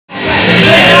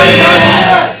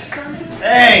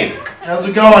How's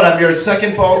it going? I'm your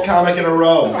second bald comic in a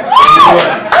row. How you doing?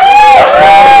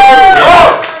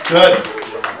 Good.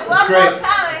 That's great.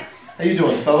 How you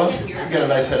doing, fella? You got a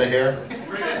nice head of hair.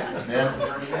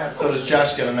 Yeah. So does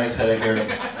Josh got a nice head of hair.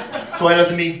 That's why it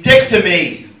doesn't mean dick to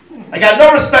me. I got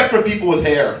no respect for people with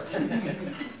hair.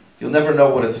 You'll never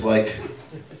know what it's like.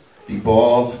 Be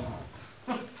bald.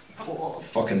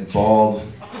 Fucking bald.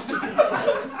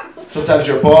 Sometimes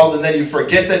you're bald and then you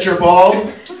forget that you're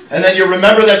bald. And then you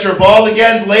remember that you're bald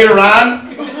again later on.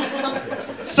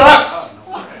 It sucks.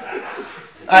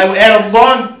 I had a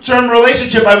long-term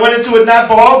relationship. I went into it not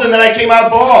bald and then I came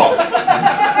out bald.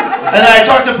 And then I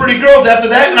talked to pretty girls after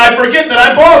that and I forget that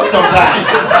I'm bald sometimes.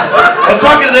 I was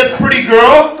talking to this pretty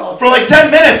girl for like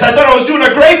 10 minutes. I thought I was doing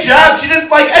a great job. She didn't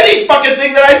like any fucking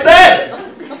thing that I said.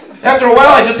 After a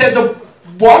while I just had to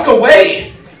walk away.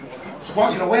 I was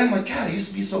walking away, I'm like, God, I used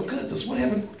to be so good at this. What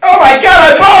happened? Oh my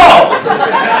God, I'm bald!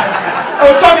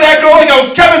 I was talking to that girl like I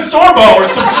was Kevin Sorbo or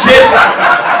some shit.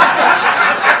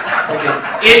 Like an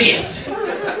idiot.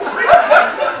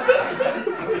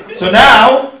 So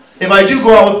now, if I do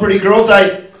go out with pretty girls,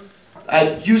 I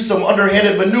use some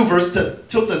underhanded maneuvers to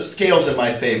tilt the scales in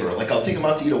my favor. Like I'll take them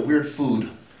out to eat a weird food,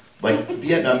 like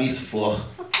Vietnamese pho.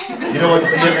 You know what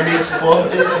Vietnamese pho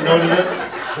is? You know what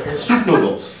it is? Soup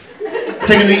noodles.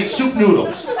 Take them to eat soup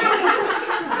noodles.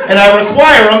 And I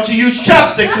require them to use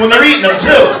chopsticks when they're eating them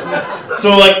too.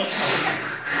 So like,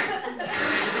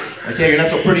 okay, you're not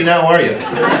so pretty now, are you?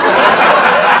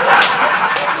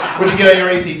 What'd you get on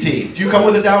your ACT? Do you come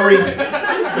with a dowry?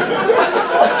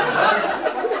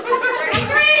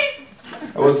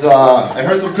 I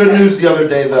heard some good news the other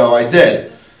day though, I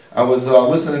did. I was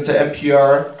listening to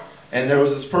NPR and there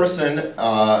was this person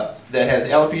that has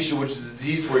alopecia, which is a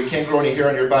disease where you can't grow any hair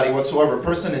on your body whatsoever. A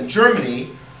person in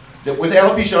Germany that with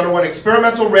alopecia underwent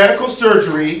experimental radical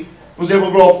surgery, was able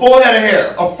to grow a full head of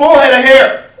hair. A full head of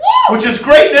hair! Which is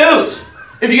great news!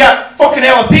 If you got fucking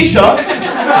alopecia,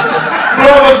 but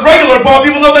all of us regular bald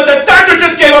people know that the doctor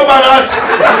just gave up on us!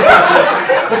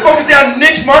 We're focusing on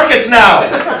niche markets now.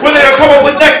 What are they going to come up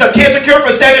with next? A cancer cure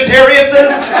for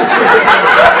Sagittariuses?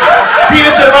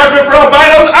 Penis enlargement for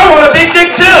albinos? I want a big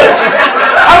dick too!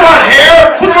 I want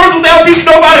hair! What's the word with alopecia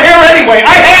know about hair anyway?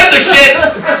 I had the shit!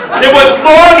 It was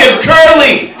long and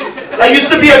curly! I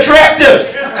used to be attractive!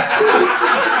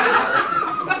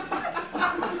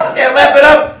 Yeah, laugh it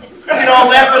up. You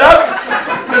know, laugh it up.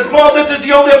 Because baldness is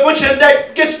the only affliction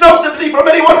that gets no sympathy from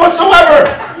anyone whatsoever.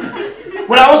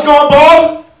 When I was going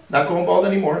bald, not going bald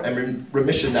anymore, I'm in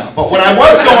remission now. But when I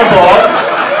was going bald,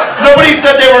 nobody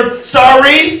said they were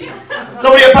sorry.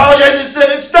 Nobody apologized and said,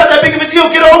 it's not that big of a deal,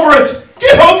 get over it.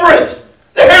 Get over it.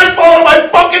 The hair's falling on my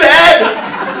fucking head.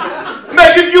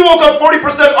 Imagine if you woke up 40%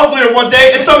 uglier one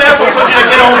day and some asshole told you to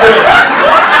get over it.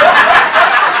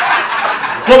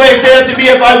 Nobody said that to me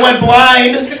if I went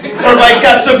blind or if I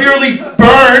got severely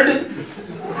burned.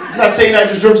 I'm not saying I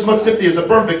deserve as much sympathy as a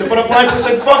burn victim, but a blind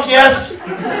person, fuck yes.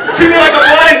 Treat me like a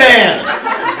blind man.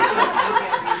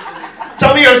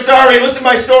 Tell me you're sorry, listen to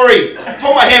my story.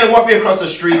 Hold my hand and walk me across the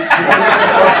streets.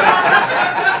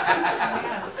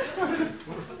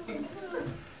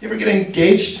 You ever get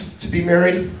engaged to be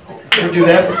married? Ever do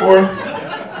that before?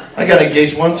 I got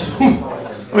engaged once.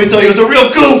 Let me tell you, it was a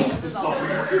real goof.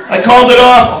 I called it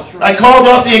off. I called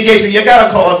off the engagement. You gotta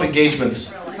call off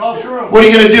engagements. What are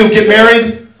you gonna do? Get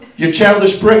married? You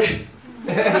childish prick.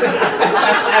 Oh,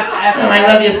 I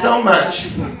love you so much.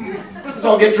 Let's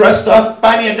all get dressed up.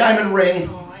 Buy me a diamond ring.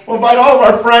 We'll invite all of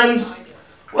our friends.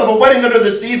 We'll have a wedding under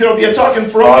the sea. There'll be a talking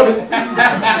frog. It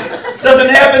doesn't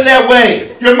happen that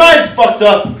way. Your mind's fucked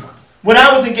up. When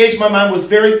I was engaged, my mind was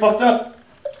very fucked up.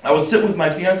 I was sitting with my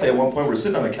fiance at one point. We're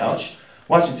sitting on the couch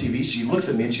watching TV. She looks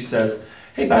at me and she says,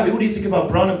 hey, Bobby, what do you think about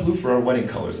brown and blue for our wedding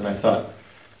colors? And I thought,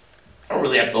 I don't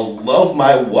really have to love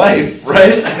my wife,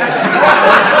 right?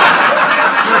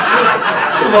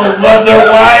 People don't love their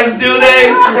wives, do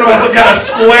they? What am I, some kind of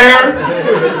square?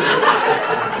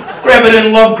 Grandma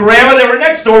didn't love Grandma. They were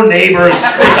next door neighbors.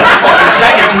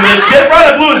 I can do this shit. Brown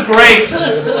and blue is great.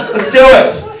 Let's do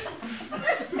it.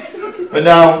 But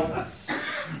now,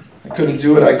 I couldn't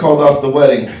do it. I called off the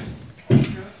wedding.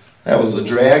 That was a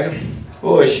drag.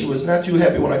 Boy, she was not too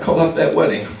happy when I called off that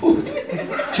wedding. Whew.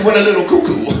 She went a little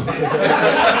cuckoo.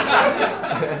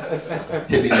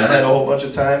 Hit me in the head a whole bunch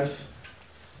of times.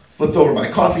 Flipped over my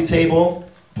coffee table.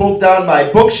 Pulled down my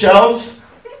bookshelves.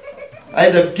 I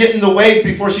had to get in the way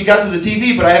before she got to the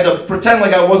TV, but I had to pretend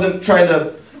like I wasn't trying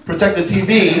to protect the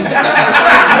TV. But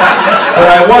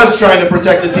I was trying to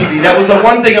protect the TV. That was the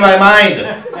one thing in my mind.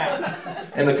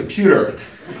 And the computer.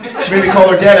 She made me call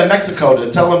her dad in Mexico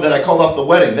to tell him that I called off the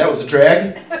wedding. That was a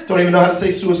drag. Don't even know how to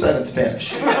say suicide in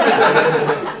Spanish.